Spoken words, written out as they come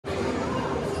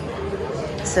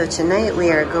So tonight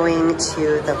we are going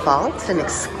to the Vault, an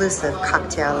exclusive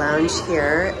cocktail lounge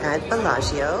here at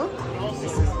Bellagio.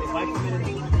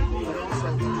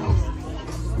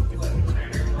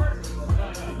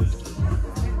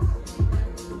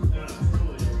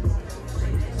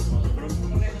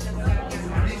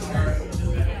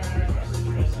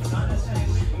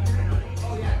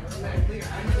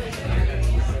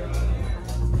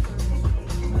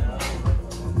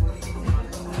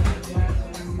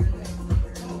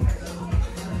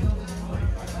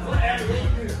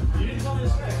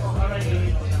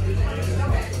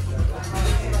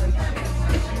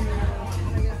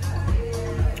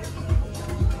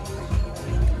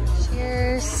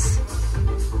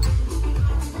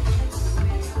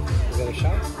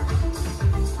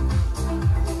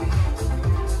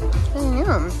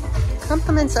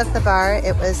 Compliments of the bar,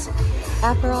 it was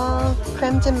Aperol,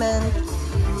 creme de menthe,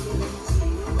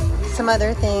 some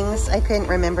other things. I couldn't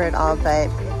remember it all, but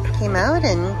it came out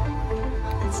and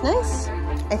it's nice.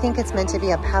 I think it's meant to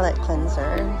be a palate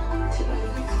cleanser.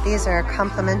 These are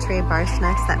complimentary bar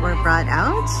snacks that were brought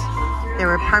out. There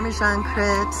were Parmesan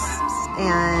crisps,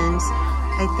 and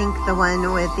I think the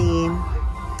one with the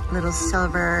little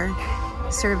silver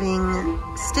serving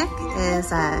stick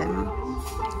is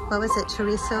what was it,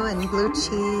 chorizo and blue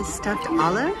cheese stuffed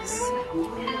olives.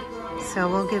 So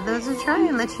we'll give those a try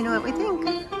and let you know what we think.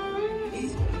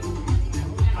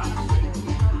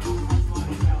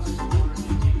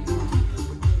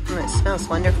 It smells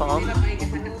wonderful.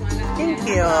 Thank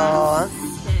you.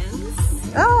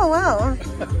 Oh, wow.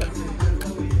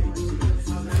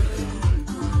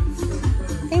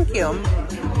 Thank you.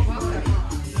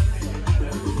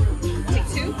 Take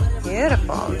two.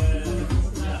 Beautiful.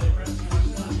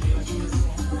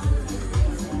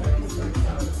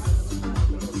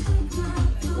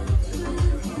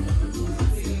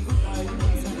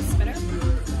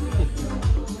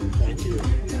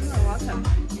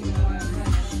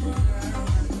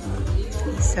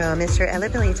 So Mr.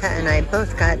 Elabilita and I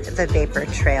both got the Vapor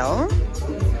Trail,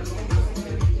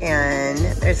 and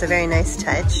there's a very nice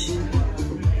touch.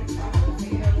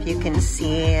 You can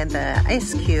see the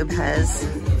ice cube has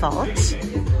Vault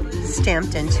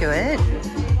stamped into it.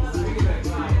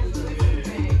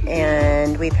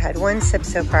 And we've had one sip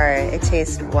so far. It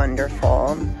tastes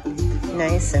wonderful.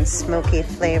 Nice and smoky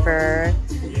flavor,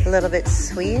 a little bit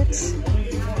sweet.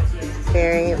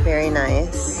 Very, very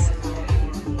nice.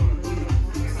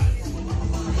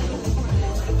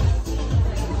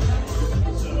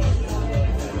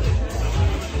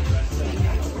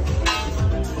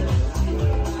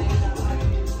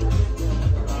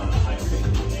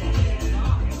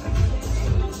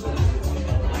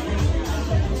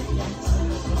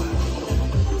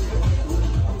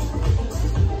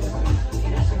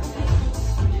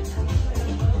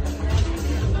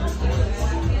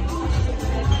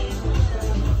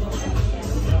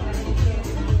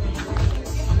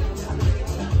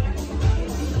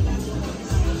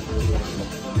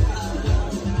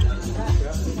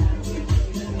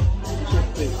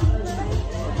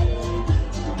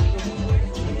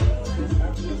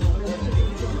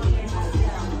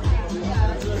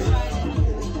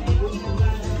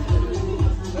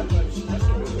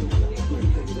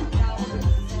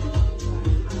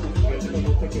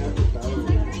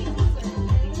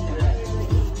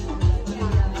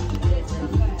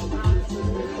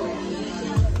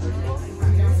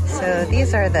 So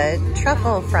these are the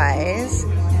truffle fries.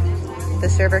 The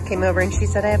server came over and she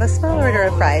said, I have a small order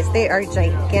of fries. They are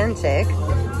gigantic.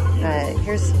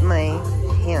 Here's my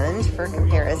hand for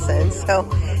comparison. So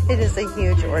it is a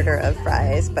huge order of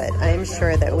fries, but I'm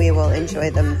sure that we will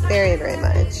enjoy them very, very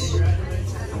much.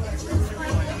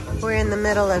 We're in the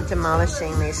middle of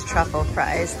demolishing these truffle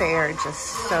fries. They are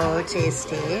just so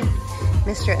tasty.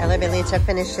 Mr. Elabilita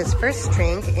finished his first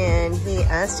drink and he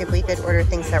asked if we could order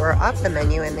things that were off the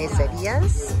menu, and they said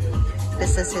yes.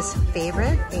 This is his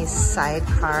favorite, a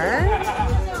Sidecar.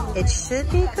 It should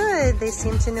be good. They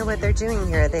seem to know what they're doing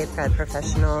here. They've got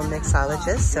professional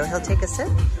mixologists, so he'll take a sip.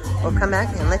 We'll come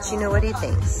back and let you know what he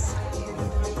thinks.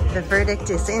 The verdict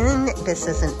is in. This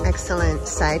is an excellent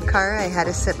Sidecar. I had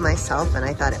a sip myself and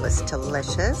I thought it was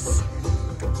delicious.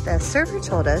 The server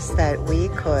told us that we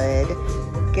could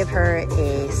give her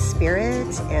a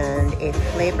spirit and a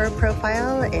flavor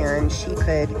profile, and she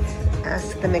could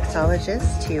ask the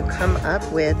mixologist to come up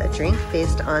with a drink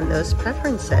based on those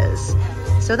preferences.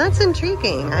 So that's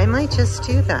intriguing. I might just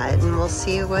do that and we'll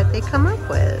see what they come up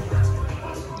with.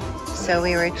 So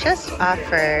we were just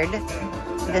offered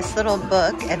this little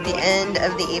book at the end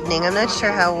of the evening. I'm not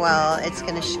sure how well it's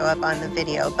going to show up on the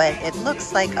video, but it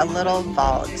looks like a little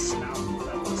vault.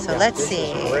 So let's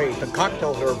see. Great. The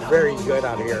cocktails are very good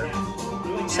out here.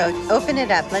 So open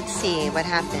it up. Let's see what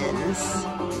happens.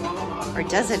 Or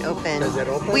does it open? Does it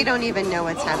open? We don't even know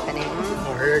what's happening.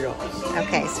 Oh, here you go.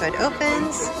 Okay, so it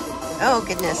opens. Oh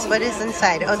goodness, what is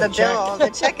inside? Oh, the bill. The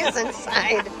check is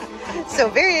inside. So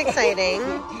very exciting.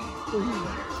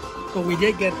 But we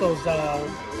did get those.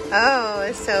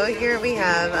 Oh, so here we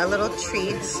have a little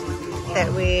treat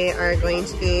that we are going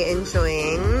to be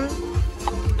enjoying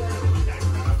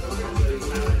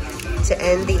to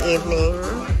end the evening.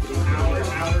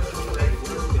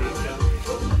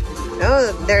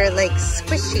 Oh, they're like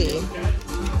squishy.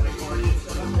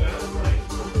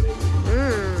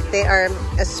 They are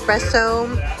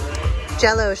espresso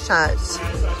jello shots,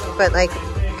 but like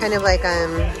kind of like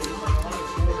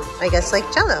I guess like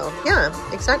jello. Yeah,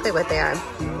 exactly what they are.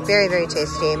 Very, very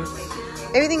tasty.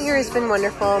 Everything here has been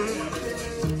wonderful.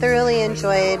 Thoroughly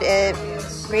enjoyed it.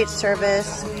 Great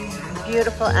service,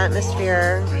 beautiful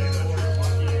atmosphere,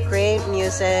 great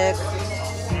music,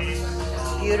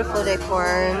 beautiful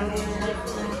decor.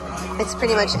 It's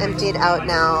pretty much emptied out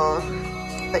now,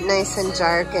 but nice and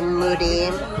dark and moody.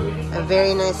 A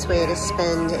very nice way to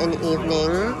spend an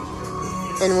evening,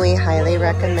 and we highly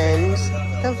recommend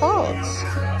the Vault.